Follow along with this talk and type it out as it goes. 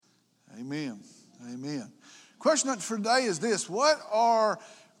Amen. Amen. Question for today is this: what are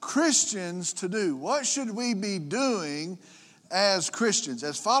Christians to do? What should we be doing as Christians?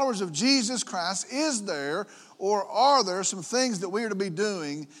 As followers of Jesus Christ, is there or are there some things that we are to be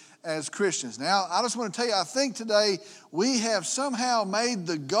doing as Christians? Now, I just want to tell you, I think today we have somehow made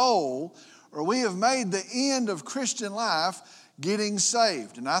the goal, or we have made the end of Christian life getting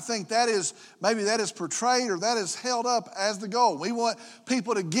saved. And I think maybe that is portrayed, or that is held up as the goal. We want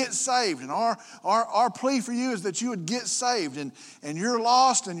people to get saved. And our plea for you is that you would get saved. And you're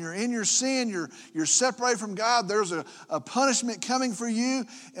lost and you're in your sin. You're separated from God. There's a punishment coming for you.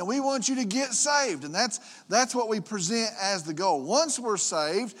 And we want you to get saved. And that's what we present as the goal. Once we're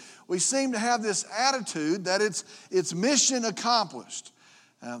saved, we seem to have this attitude that it's mission accomplished.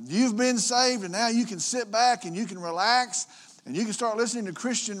 You've been saved, and now you can sit back and you can relax. And you can start listening to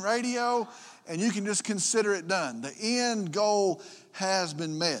Christian radio, and you can just consider it done. The end goal has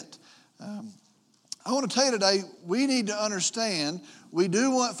been met. I want to tell you today, we need to understand, we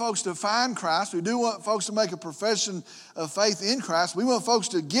do want folks to find Christ. We do want folks to make a profession of faith in Christ. We want folks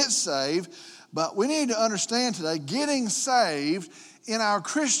to get saved. But we need to understand today, getting saved in our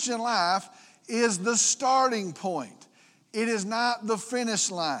Christian life is the starting point. It is not the finish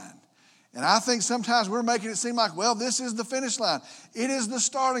line. And I think sometimes we're making it seem like, well, this is the finish line. It is the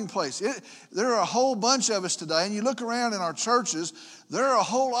starting place. There are a whole bunch of us today, and you look around in our churches, there are a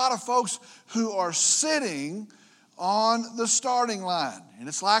whole lot of folks who are sitting on the starting line. And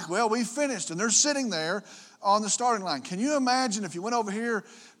it's like, well, we finished, and they're sitting there on the starting line. Can you imagine if you went over here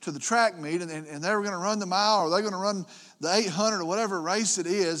to the track meet and they were going to run the mile, or they're going to run the 800 or whatever race it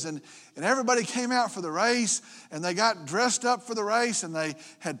is, and everybody came out for the race, and they got dressed up for the race, and they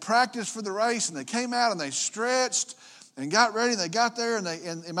had practiced for the race, and they came out and they stretched and got ready, and they got there,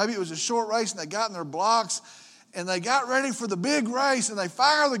 and maybe it was a short race, and they got in their blocks, and they got ready for the big race, and they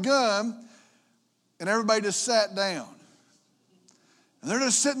fire the gun, and everybody just sat down. And they're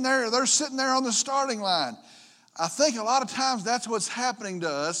just sitting there on the starting line. I think a lot of times that's what's happening to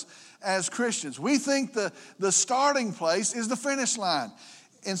us as Christians. We think the starting place is the finish line.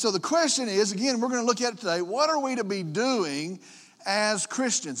 And so the question is, again, we're going to look at it today, what are we to be doing as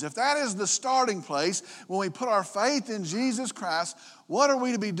Christians? If that is the starting place, when we put our faith in Jesus Christ, what are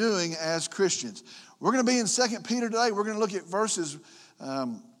we to be doing as Christians? We're going to be in 2 Peter today. We're going to look at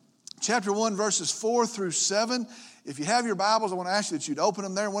chapter 1, verses 4 through 7. If you have your Bibles, I want to ask you that you'd open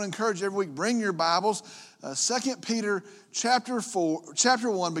them there. I want to encourage you every week, bring your Bibles. 2 Peter chapter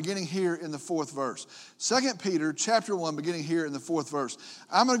 1, beginning here in the 4th verse. 2 Peter chapter 1, beginning here in the 4th verse.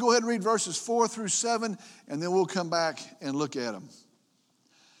 I'm going to go ahead and read verses 4 through 7, and then we'll come back and look at them. It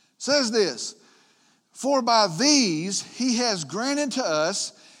says this: "For by these he has granted to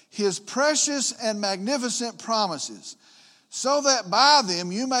us his precious and magnificent promises, so that by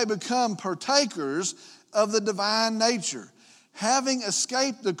them you may become partakers of the divine nature, having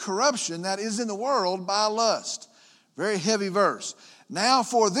escaped the corruption that is in the world by lust." Very heavy verse. "Now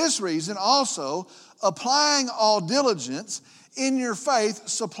for this reason also, applying all diligence, in your faith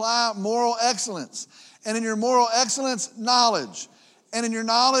supply moral excellence, and in your moral excellence knowledge, and in your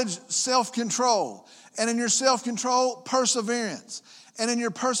knowledge self-control, and in your self-control perseverance, and in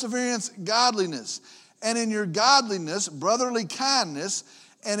your perseverance godliness, and in your godliness brotherly kindness,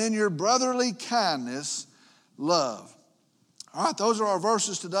 and in your brotherly kindness love." All right, those are our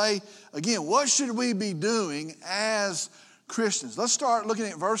verses today. Again, what should we be doing as Christians? Let's start looking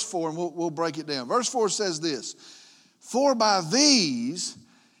at verse 4, and we'll break it down. Verse 4 says this: "For by these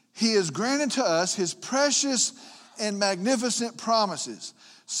he has granted to us his precious and magnificent promises,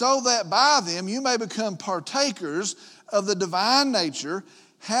 so that by them you may become partakers of the divine nature,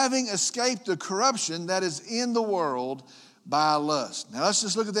 having escaped the corruption that is in the world by lust." Now let's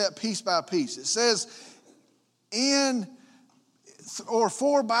just look at that piece by piece. It says,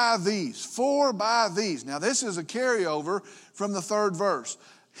 for by these. Now this is a carryover from the 3rd verse.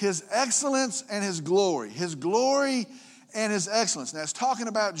 His excellence and his glory and his excellence. Now it's talking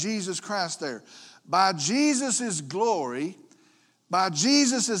about Jesus Christ there. By Jesus' glory, by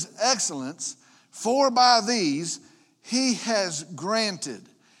Jesus' excellence, for by these he has granted.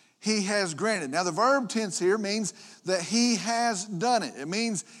 He has granted. Now the verb tense here means that he has done it. It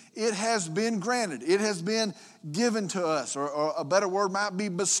means it has been granted. It has been given to us, or a better word might be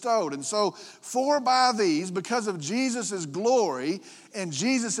bestowed. And so, for by these, because of Jesus' glory and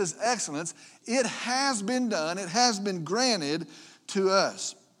Jesus' excellence, it has been done, it has been granted to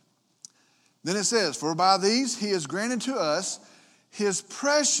us. Then it says, "For by these he has granted to us his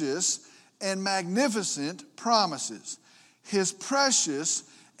precious and magnificent promises." His precious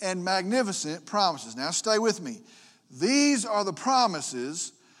and magnificent promises. Now stay with me. These are the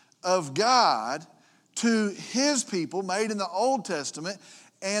promises of God to his people made in the Old Testament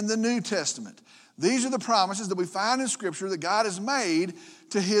and the New Testament. These are the promises that we find in Scripture that God has made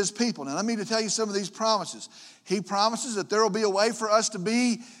to his people. Now let me tell you some of these promises. He promises that there will be a way for us to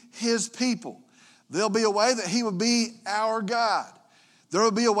be his people. There'll be a way that he will be our God. There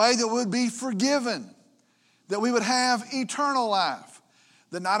will be a way that we would be forgiven, that we would have eternal life,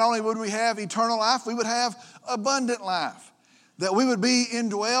 that not only would we have eternal life, we would have abundant life, that we would be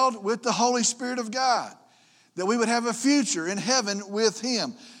indwelled with the Holy Spirit of God, that we would have a future in heaven with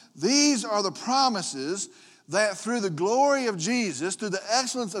him. These are the promises that through the glory of Jesus, through the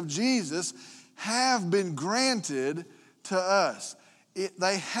excellence of Jesus, have been granted to us. It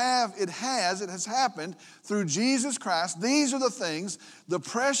has happened through Jesus Christ. These are the things, the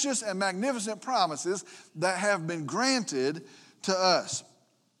precious and magnificent promises that have been granted to us.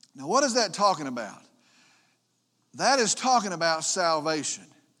 Now, what is that talking about? That is talking about salvation.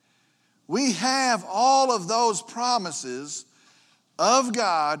 We have all of those promises of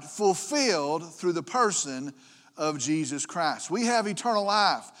God fulfilled through the person of Jesus Christ. We have eternal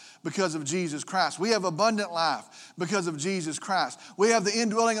life because of Jesus Christ. We have abundant life because of Jesus Christ. We have the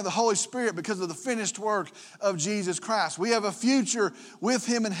indwelling of the Holy Spirit because of the finished work of Jesus Christ. We have a future with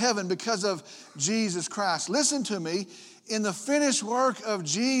him in heaven because of Jesus Christ. Listen to me. In the finished work of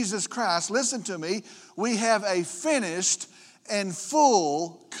Jesus Christ, listen to me, we have a finished and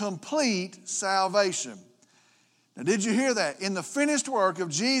full, complete salvation. Now, did you hear that? In the finished work of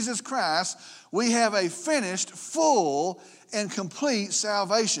Jesus Christ, we have a finished, full, and complete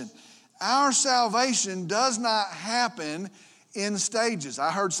salvation. Our salvation does not happen in stages.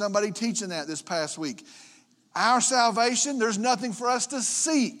 I heard somebody teaching that this past week. Our salvation, there's nothing for us to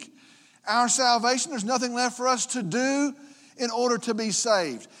seek. Our salvation, there's nothing left for us to do in order to be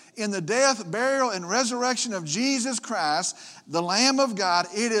saved. In the death, burial, and resurrection of Jesus Christ, the Lamb of God,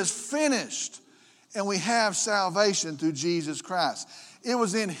 it is finished. And we have salvation through Jesus Christ. It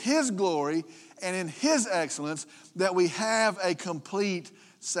was in his glory and in his excellence that we have a complete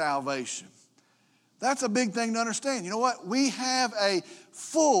salvation. That's a big thing to understand. You know what? We have a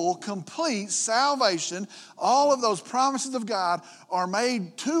full, complete salvation. All of those promises of God are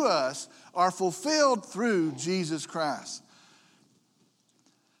made to us, are fulfilled through Jesus Christ.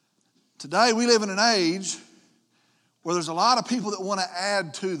 Today we live in an age where there's a lot of people that want to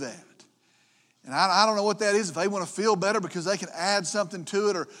add to that. And I don't know what that is, if they want to feel better because they can add something to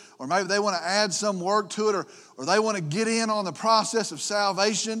it, or maybe they want to add some work to it, or they want to get in on the process of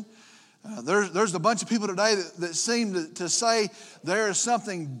salvation. There's a bunch of people today that seem to say there is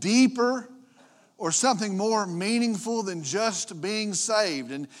something deeper or something more meaningful than just being saved.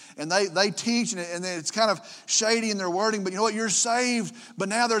 And they teach, and it's kind of shady in their wording, but you know what? You're saved, but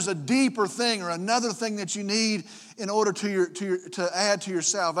now there's a deeper thing or another thing that you need in order to add to your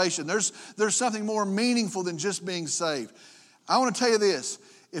salvation. There's something more meaningful than just being saved. I want to tell you this.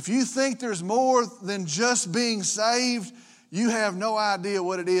 If you think there's more than just being saved, you have no idea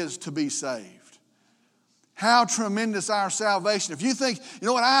what it is to be saved. How tremendous our salvation. If you think, you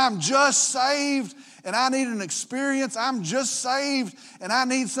know what, I'm just saved and I need an experience, I'm just saved and I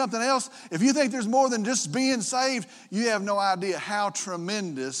need something else. If you think there's more than just being saved, you have no idea how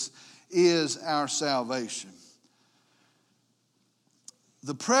tremendous is our salvation.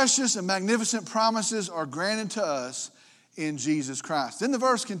 The precious and magnificent promises are granted to us in Jesus Christ. Then the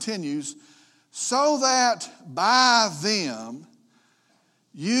verse continues, so that by them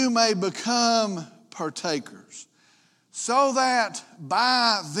you may become partakers. So that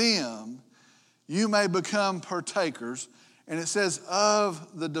by them you may become partakers. And it says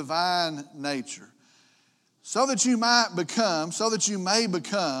of the divine nature. So that you may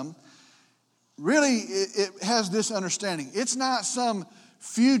become, really it has this understanding. It's not some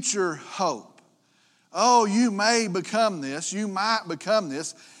future hope. Oh, you may become this, you might become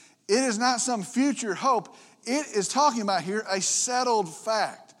this. It is not some future hope. It is talking about here a settled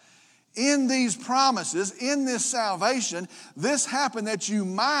fact. In these promises, in this salvation, this happened that you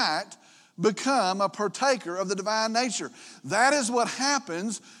might become a partaker of the divine nature. That is what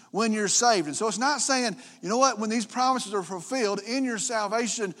happens when you're saved. And so it's not saying, you know what, when these promises are fulfilled in your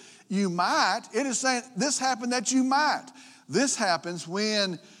salvation, you might. It is saying this happened that you might. This happens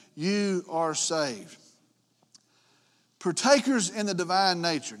when you are saved. Partakers in the divine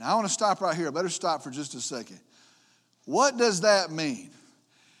nature. Now I want to stop right here. I better stop for just a second. What does that mean?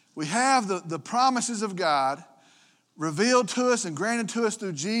 We have the promises of God revealed to us and granted to us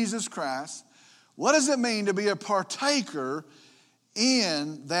through Jesus Christ. What does it mean to be a partaker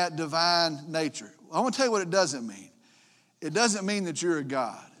in that divine nature? I want to tell you what it doesn't mean. It doesn't mean that you're a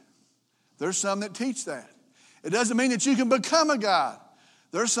God. There's some that teach that. It doesn't mean that you can become a God.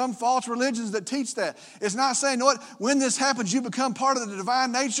 There's some false religions that teach that. It's not saying, you know what, when this happens, you become part of the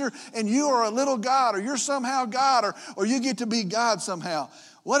divine nature and you are a little God, or you're somehow God, or you get to be God somehow.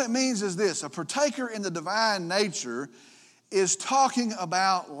 What it means is this: a partaker in the divine nature is talking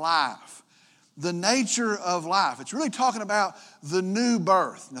about life, the nature of life. It's really talking about the new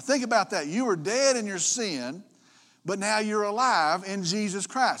birth. Now think about that. You were dead in your sin, but now you're alive in Jesus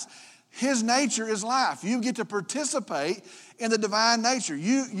Christ. His nature is life. You get to participate in the divine nature.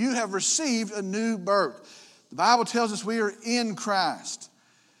 You have received a new birth. The Bible tells us we are in Christ.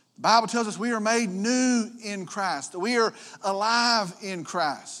 The Bible tells us we are made new in Christ, that we are alive in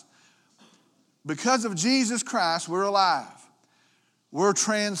Christ. Because of Jesus Christ, we're alive. We're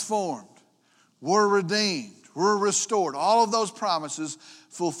transformed. We're redeemed. We're restored. All of those promises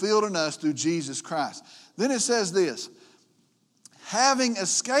fulfilled in us through Jesus Christ. Then it says this: having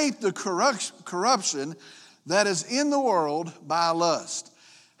escaped the corruption that is in the world by lust.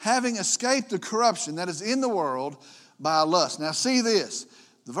 Having escaped the corruption that is in the world by lust. Now see this.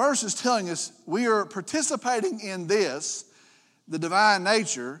 The verse is telling us we are participating in this, the divine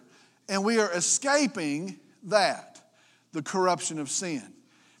nature, and we are escaping that, the corruption of sin.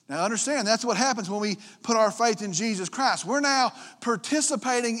 Now understand, that's what happens when we put our faith in Jesus Christ. We're now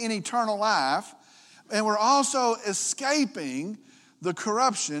participating in eternal life, and we're also escaping the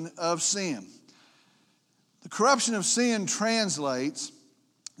corruption of sin. The corruption of sin translates,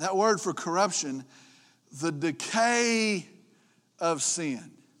 that word for corruption, the decay of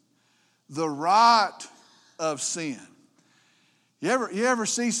sin, the rot of sin. You ever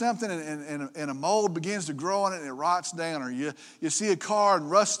see something and a mold begins to grow on it and it rots down, or you see a car and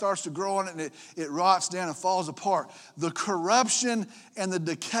rust starts to grow on it and it rots down and falls apart. The corruption and the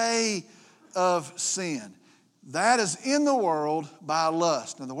decay of sin. That is in the world by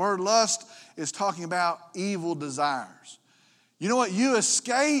lust. Now the word lust is talking about evil desires. You know what? You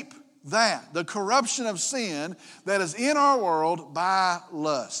escape that, the corruption of sin that is in our world by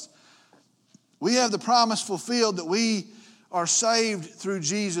lust. We have the promise fulfilled that we are saved through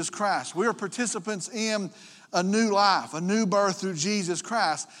Jesus Christ. We are participants in a new life, a new birth through Jesus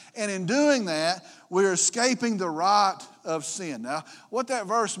Christ. And in doing that, we're escaping the rot of sin. Now, what that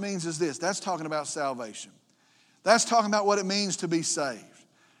verse means is this. That's talking about salvation. That's talking about what it means to be saved.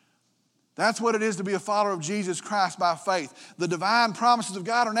 That's what it is to be a follower of Jesus Christ by faith. The divine promises of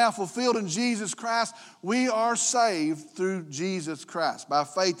God are now fulfilled in Jesus Christ. We are saved through Jesus Christ by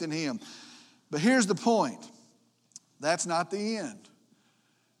faith in Him. But here's the point. That's not the end.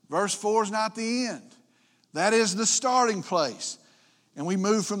 Verse 4 is not the end. That is the starting place. And we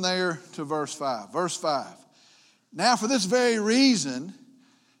move from there to verse 5. Verse 5. Now for this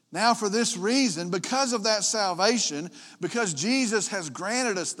reason, because of that salvation, because Jesus has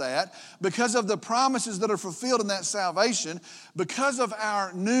granted us that, because of the promises that are fulfilled in that salvation, because of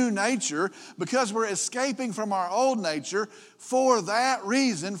our new nature, because we're escaping from our old nature, for that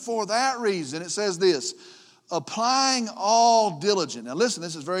reason, it says this: applying all diligence. Now listen,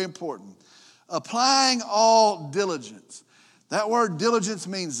 this is very important. Applying all diligence. That word diligence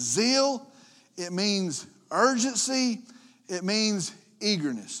means zeal. It means urgency. It means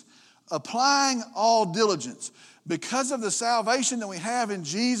eagerness. Applying all diligence. Because of the salvation that we have in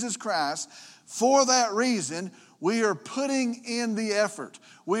Jesus Christ, for that reason, we are putting in the effort.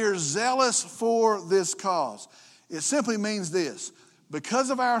 We are zealous for this cause. It simply means this: because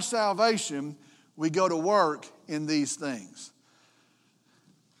of our salvation, we go to work in these things.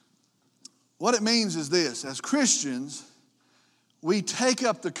 What it means is this: as Christians, we take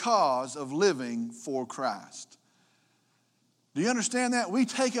up the cause of living for Christ. Do you understand that? We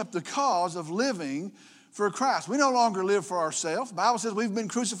take up the cause of living for Christ. We no longer live for ourselves. The Bible says we've been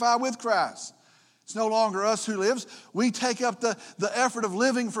crucified with Christ. It's no longer us who lives. We take up the effort of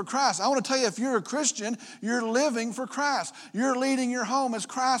living for Christ. I want to tell you, if you're a Christian, you're living for Christ. You're leading your home as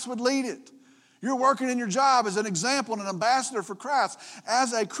Christ would lead it. You're working in your job as an example and an ambassador for Christ.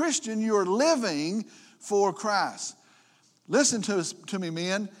 As a Christian, you're living for Christ. Listen to me,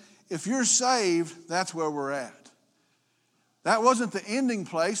 men. If you're saved, that's where we're at. That wasn't the ending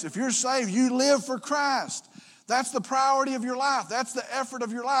place. If you're saved, you live for Christ. That's the priority of your life. That's the effort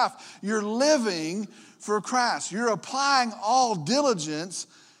of your life. You're living for Christ. You're applying all diligence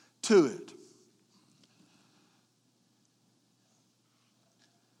to it.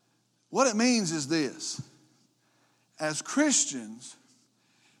 What it means is this: as Christians,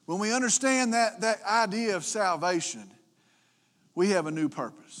 when we understand that idea of salvation, we have a new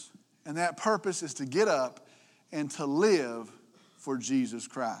purpose. And that purpose is to get up and to live for Jesus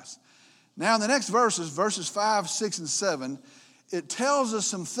Christ. Now in the next verses 5, 6, and 7, it tells us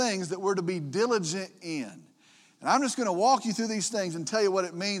some things that we're to be diligent in. And I'm just going to walk you through these things and tell you what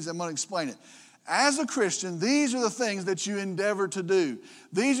it means. I'm going to explain it. As a Christian, these are the things that you endeavor to do.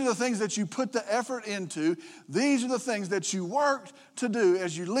 These are the things that you put the effort into. These are the things that you work to do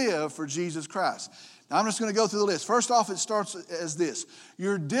as you live for Jesus Christ. Now, I'm just going to go through the list. First off, it starts as this.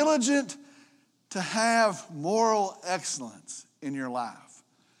 You're diligent to have moral excellence in your life.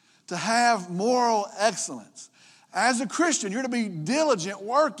 To have moral excellence. As a Christian, you're to be diligent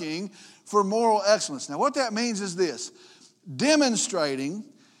working for moral excellence. Now, what that means is this. Demonstrating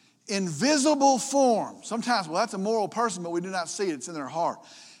in visible form. Sometimes, well, that's a moral person, but we do not see it. It's in their heart.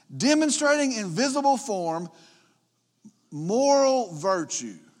 Demonstrating in visible form moral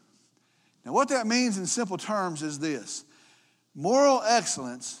virtue. Now, what that means in simple terms is this. Moral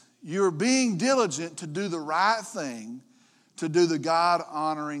excellence, you're being diligent to do the right thing, to do the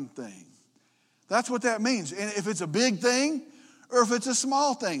God-honoring thing. That's what that means. And if it's a big thing or if it's a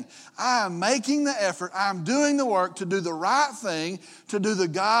small thing, I am making the effort, I'm doing the work to do the right thing, to do the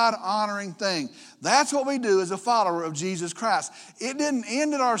God-honoring thing. That's what we do as a follower of Jesus Christ. It didn't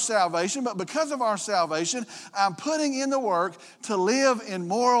end at our salvation, but because of our salvation, I'm putting in the work to live in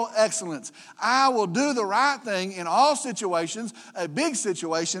moral excellence. I will do the right thing in all situations, a big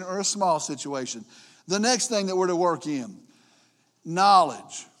situation or a small situation. The next thing that we're to work in,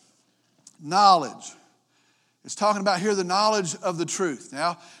 knowledge. Knowledge. It's talking about here the knowledge of the truth.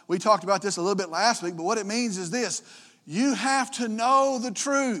 Now, we talked about this a little bit last week, but what it means is this. You have to know the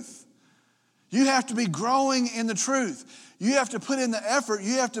truth. You have to be growing in the truth. You have to put in the effort.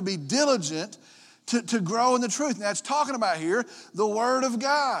 You have to be diligent to grow in the truth. Now, it's talking about here the Word of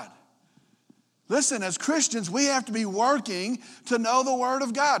God. Listen, as Christians, we have to be working to know the Word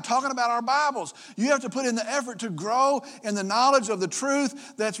of God, talking about our Bibles. You have to put in the effort to grow in the knowledge of the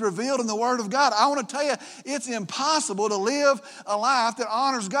truth that's revealed in the Word of God. I want to tell you, it's impossible to live a life that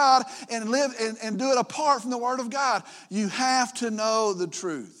honors God and live and do it apart from the Word of God. You have to know the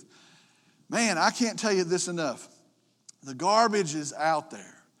truth. Man, I can't tell you this enough. The garbage is out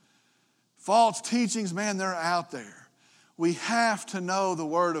there. False teachings, man, they're out there. We have to know the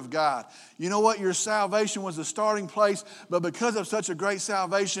Word of God. You know what? Your salvation was the starting place, but because of such a great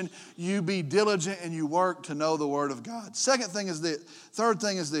salvation, you be diligent and you work to know the Word of God. Third thing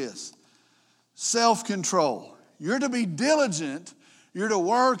is this. Self-control. You're to be diligent. You're to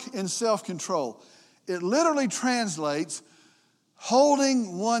work in self-control. It literally translates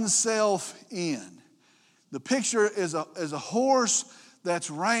holding oneself in. The picture is a horse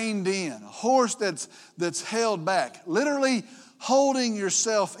that's reined in, a horse that's held back, literally holding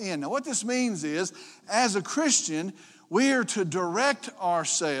yourself in. Now, what this means is, as a Christian, we are to direct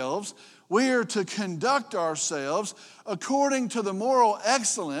ourselves, we are to conduct ourselves according to the moral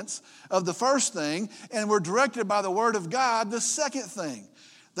excellence of the first thing, and we're directed by the Word of God, the second thing.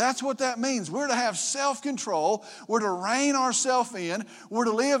 That's what that means. We're to have self-control. We're to rein ourselves in. We're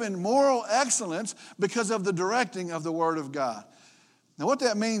to live in moral excellence because of the directing of the Word of God. Now, what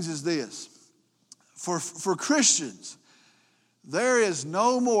that means is this. For Christians, there is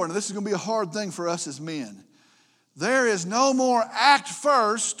no more, and this is going to be a hard thing for us as men, there is no more act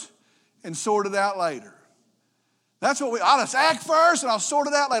first and sort it out later. That's what I'll just act first and I'll sort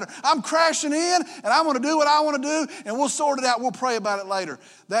it out later. I'm crashing in and I'm going to do what I want to do and we'll sort it out. We'll pray about it later.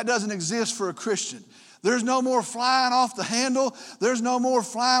 That doesn't exist for a Christian. There's no more flying off the handle. There's no more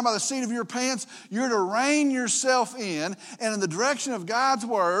flying by the seat of your pants. You're to rein yourself in, and in the direction of God's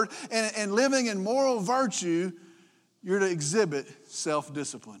Word and living in moral virtue, you're to exhibit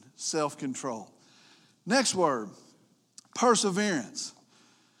self-discipline, self-control. Next word, perseverance.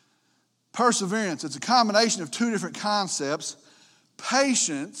 Perseverance, it's a combination of two different concepts,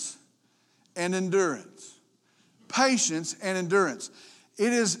 patience and endurance. Patience and endurance.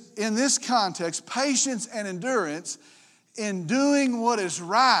 It is, in this context, patience and endurance in doing what is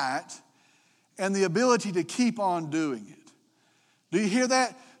right and the ability to keep on doing it. Do you hear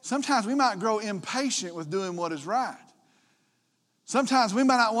that? Sometimes we might grow impatient with doing what is right. Sometimes we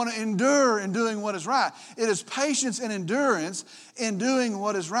might not want to endure in doing what is right. It is patience and endurance in doing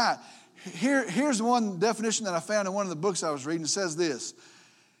what is right. Here's one definition that I found in one of the books I was reading. It says this.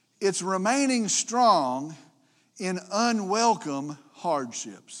 It's remaining strong in unwelcome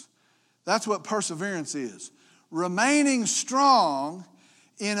hardships. That's what perseverance is. Remaining strong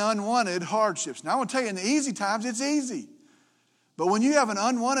in unwanted hardships. Now, I want to tell you, in the easy times, it's easy. But when you have an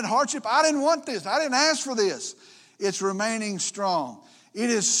unwanted hardship, I didn't want this. I didn't ask for this. It's remaining strong.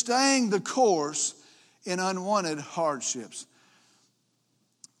 It is staying the course in unwanted hardships.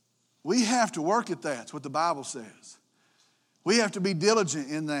 We have to work at that. That's what the Bible says. We have to be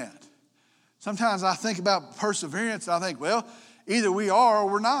diligent in that. Sometimes I think about perseverance and I think, well, either we are or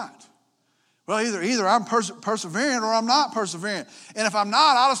we're not. Well, either I'm perseverant or I'm not perseverant. And if I'm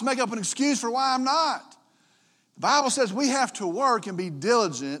not, I'll just make up an excuse for why I'm not. The Bible says we have to work and be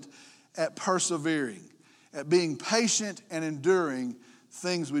diligent at persevering, at being patient and enduring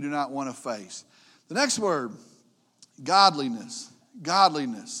things we do not want to face. The next word, godliness.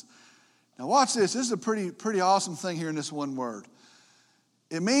 Godliness. Now watch this. This is a pretty awesome thing here in this one word.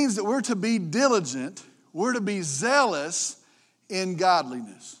 It means that we're to be diligent, we're to be zealous in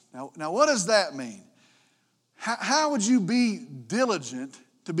godliness. Now what does that mean? How would you be diligent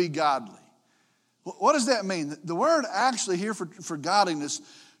to be godly? What does that mean? The word actually here for godliness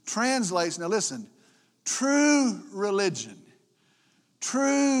translates, now listen, true religion,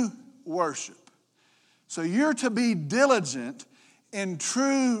 true worship. So you're to be diligent in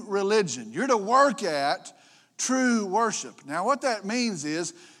true religion. You're to work at true worship. Now what that means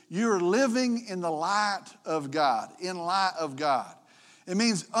is you're living in the light of God, in light of God. It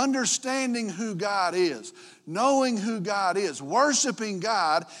means understanding who God is, knowing who God is, worshiping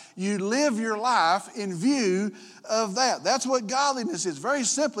God. You live your life in view of that. That's what godliness is. Very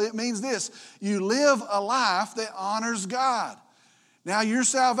simply, it means this. You live a life that honors God. Now, your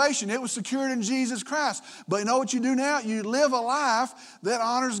salvation, it was secured in Jesus Christ. But you know what you do now? You live a life that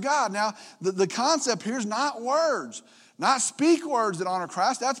honors God. Now, the concept here is not words. Not speak words that honor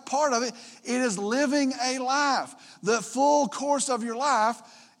Christ. That's part of it. It is living a life, the full course of your life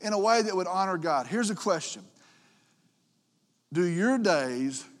in a way that would honor God. Here's a question. Do your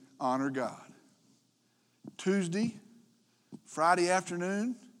days honor God? Tuesday, Friday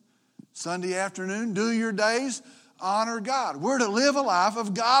afternoon, Sunday afternoon, do your days honor God? We're to live a life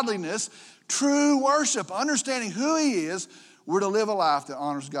of godliness, true worship, understanding who He is. We're to live a life that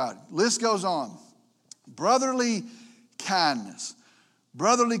honors God. List goes on. Brotherly kindness.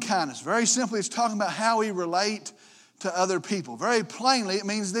 Brotherly kindness. Very simply, it's talking about how we relate to other people. Very plainly, it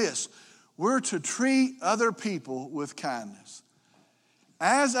means this. We're to treat other people with kindness.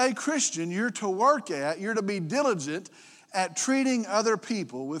 As a Christian, you're to be diligent at treating other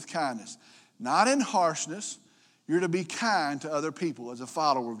people with kindness. Not in harshness. You're to be kind to other people as a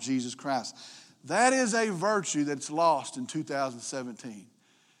follower of Jesus Christ. That is a virtue that's lost in 2017.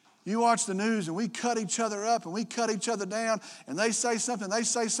 You watch the news and we cut each other up and we cut each other down and they say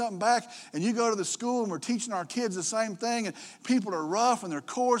something back, and you go to the school and we're teaching our kids the same thing, and people are rough and they're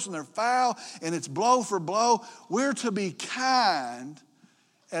coarse and they're foul and it's blow for blow. We're to be kind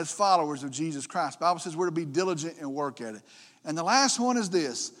as followers of Jesus Christ. The Bible says we're to be diligent and work at it. And the last one is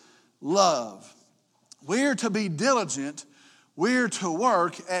this, love. We're to be diligent. We're to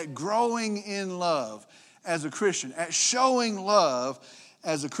work at growing in love as a Christian, at showing love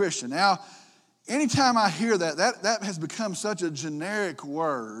as a Christian. Now, anytime I hear that has become such a generic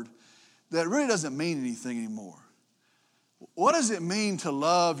word that really doesn't mean anything anymore. What does it mean to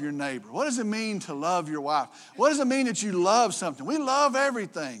love your neighbor? What does it mean to love your wife? What does it mean that you love something? We love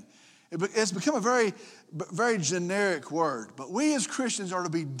everything. It's become a very, very generic word. But we as Christians are to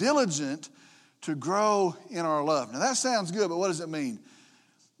be diligent to grow in our love. Now that sounds good, but what does it mean?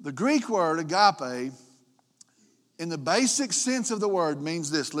 The Greek word agape, in the basic sense of the word,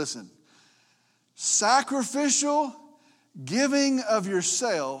 means this. Listen. Sacrificial giving of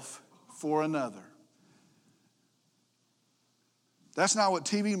yourself for another. That's not what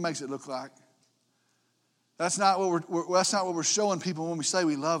TV makes it look like. That's not what we're showing people when we say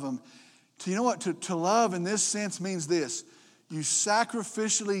we love them. You know what? To love in this sense means this. You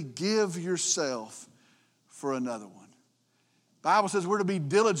sacrificially give yourself for another one. The Bible says we're to be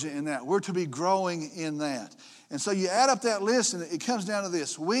diligent in that. We're to be growing in that. And so you add up that list and it comes down to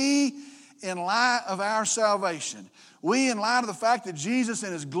this. We, in light of our salvation, we, in light of the fact that Jesus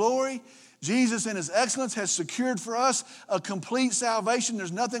in His glory, Jesus in His excellence has secured for us a complete salvation.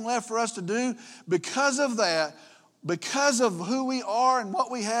 There's nothing left for us to do. Because of that, because of who we are and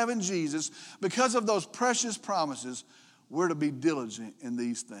what we have in Jesus, because of those precious promises, we're to be diligent in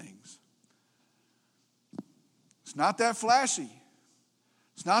these things. It's not that flashy.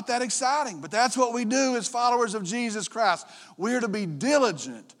 It's not that exciting, but that's what we do as followers of Jesus Christ. We're to be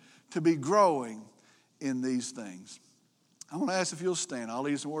diligent to be growing in these things. I'm going to ask if you'll stand. I'll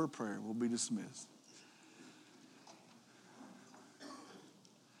lead us in a word of prayer. We'll be dismissed.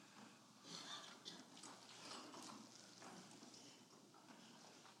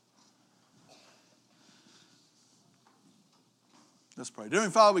 Let's pray. Dear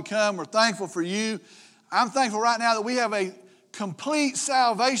Father, we come. We're thankful for you. I'm thankful right now that we have a complete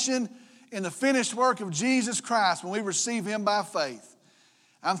salvation in the finished work of Jesus Christ when we receive Him by faith.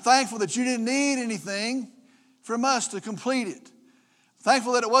 I'm thankful that you didn't need anything from us to complete it.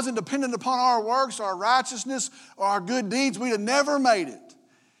 Thankful that it wasn't dependent upon our works, our righteousness, or our good deeds. We'd have never made it.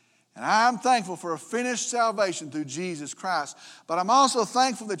 And I'm thankful for a finished salvation through Jesus Christ. But I'm also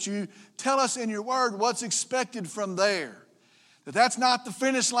thankful that you tell us in your word what's expected from there. That's not the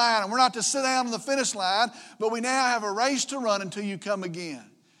finish line, and we're not to sit down on the finish line, but we now have a race to run until you come again.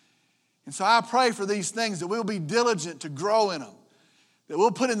 And so I pray for these things, that we'll be diligent to grow in them, that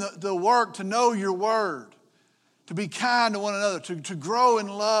we'll put in the work to know your word, to be kind to one another, to grow in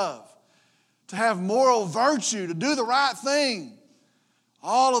love, to have moral virtue, to do the right thing.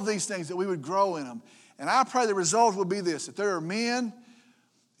 All of these things, that we would grow in them. And I pray the result will be this, that there are men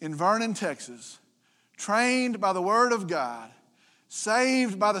in Vernon, Texas, trained by the Word of God,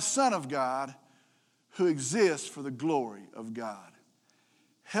 saved by the Son of God, who exists for the glory of God.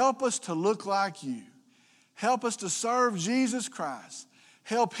 Help us to look like you. Help us to serve Jesus Christ.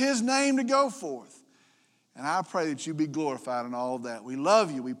 Help His name to go forth. And I pray that you be glorified in all of that. We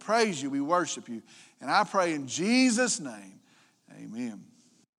love you, we praise you, we worship you. And I pray in Jesus' name, amen.